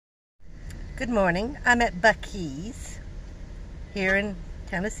Good morning. I'm at Buc-ee's here in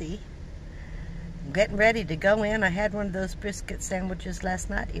Tennessee. I'm getting ready to go in. I had one of those brisket sandwiches last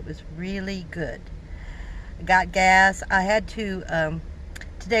night. It was really good. I got gas. I had to,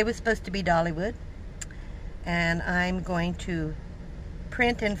 today was supposed to be Dollywood, and I'm going to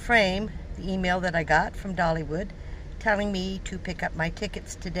print and frame the email that I got from Dollywood telling me to pick up my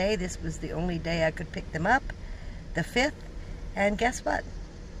tickets today. This was the only day I could pick them up, the 5th, and guess what?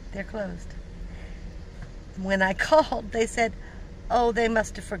 They're closed. When I called, they said, oh, they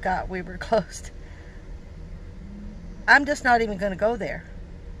must have forgot we were closed. I'm just not even going to go there.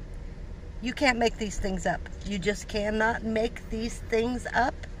 You can't make these things up. You just cannot make these things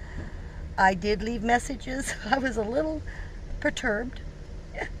up. I did leave messages. I was a little perturbed.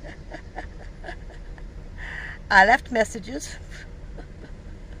 I left messages.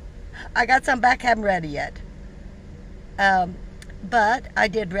 I got some back, haven't read it yet. But I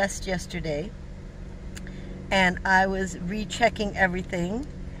did rest yesterday, and I was rechecking everything,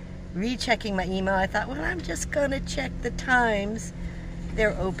 rechecking my email. I thought, well, I'm just gonna check the times.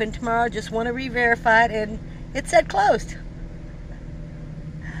 They're open tomorrow. Just want to re-verify it, and it said closed.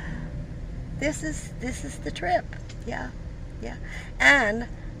 This is the trip. Yeah. And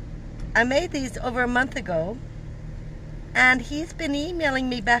I made these over a month ago, and he's been emailing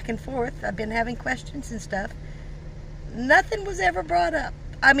me back and forth. I've been having questions and stuff. Nothing was ever brought up.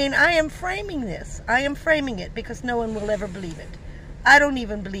 I mean, I am framing this. I am framing it because no one will ever believe it. I don't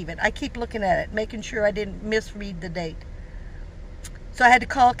even believe it. I keep looking at it, making sure I didn't misread the date. So I had to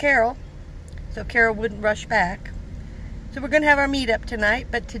call Carol, so Carol wouldn't rush back. So we're going to have our meetup tonight,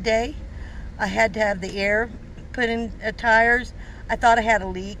 but today I had to have the air put in tires. I thought I had a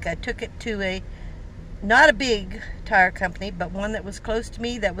leak. I took it to not a big tire company, but one that was close to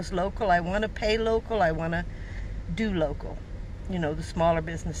me, that was local. I want to pay local. I want to do local, you know, the smaller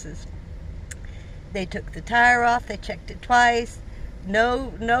businesses. They took the tire off, they checked it twice,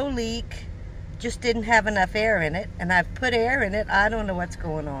 no leak, just didn't have enough air in it, and I've put air in it. I don't know what's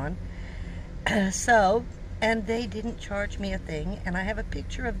going on. And they didn't charge me a thing, and I have a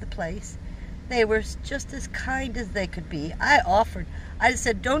picture of the place. They were just as kind as they could be. I offered, I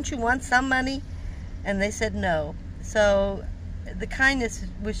said, don't you want some money? And they said no. So the kindness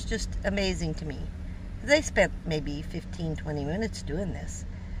was just amazing to me. They spent maybe 15-20 minutes doing this,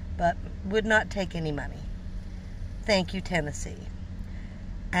 but would not take any money. Thank you, Tennessee.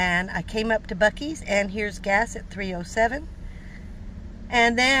 And I came up to Buc-ee's, and here's gas at 3:07.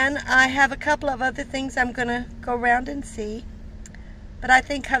 And then I have a couple of other things I'm going to go around and see. But I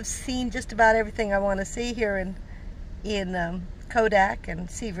think I've seen just about everything I want to see here in Kodak and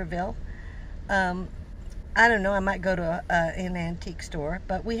Seaverville. I don't know, I might go to an antique store,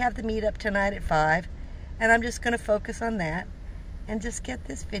 but we have the meetup tonight at 5. And I'm just going to focus on that and just get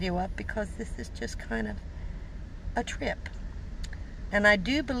this video up because this is just kind of a trip. And I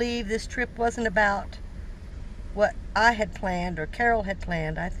do believe this trip wasn't about what I had planned or Carol had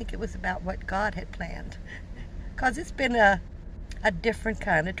planned. I think it was about what God had planned. Because it's been a different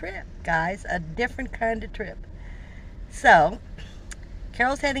kind of trip, guys. A different kind of trip. So,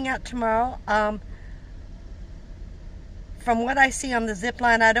 Carol's heading out tomorrow. From what I see on the zip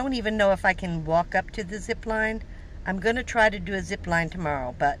line, I don't even know if I can walk up to the zip line. I'm going to try to do a zip line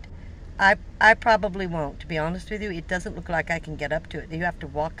tomorrow, but I probably won't, to be honest with you. It doesn't look like I can get up to it. You have to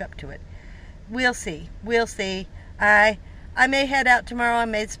walk up to it. We'll see. We'll see. I may head out tomorrow. I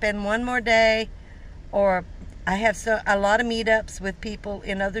may spend one more day, or I have a lot of meetups with people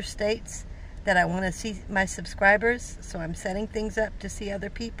in other states that I want to see my subscribers, so I'm setting things up to see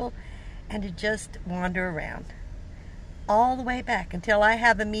other people and to just wander around all the way back until I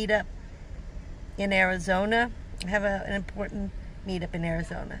have a meetup in Arizona. I have an important meetup in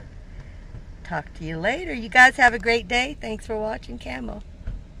Arizona. Talk to you later. You guys have a great day. Thanks for watching Camo.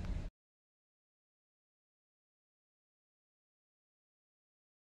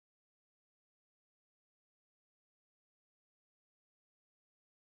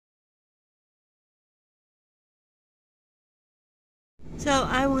 So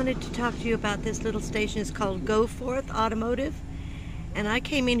I wanted to talk to you about this little station. It's called Go Forth Automotive, and I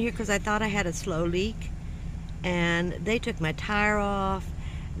came in here because I thought I had a slow leak, and they took my tire off.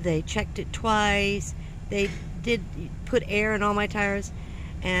 They checked it twice. They did put air in all my tires,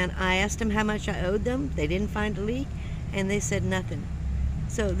 and I asked them how much I owed them. They didn't find a leak, and they said nothing.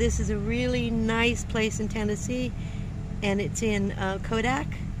 So this is a really nice place in Tennessee, and it's in Kodak,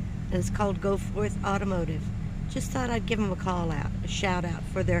 and it's called Go Forth Automotive. Just thought I'd give them a call out, a shout out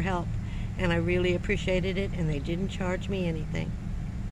for their help, and I really appreciated it, and they didn't charge me anything.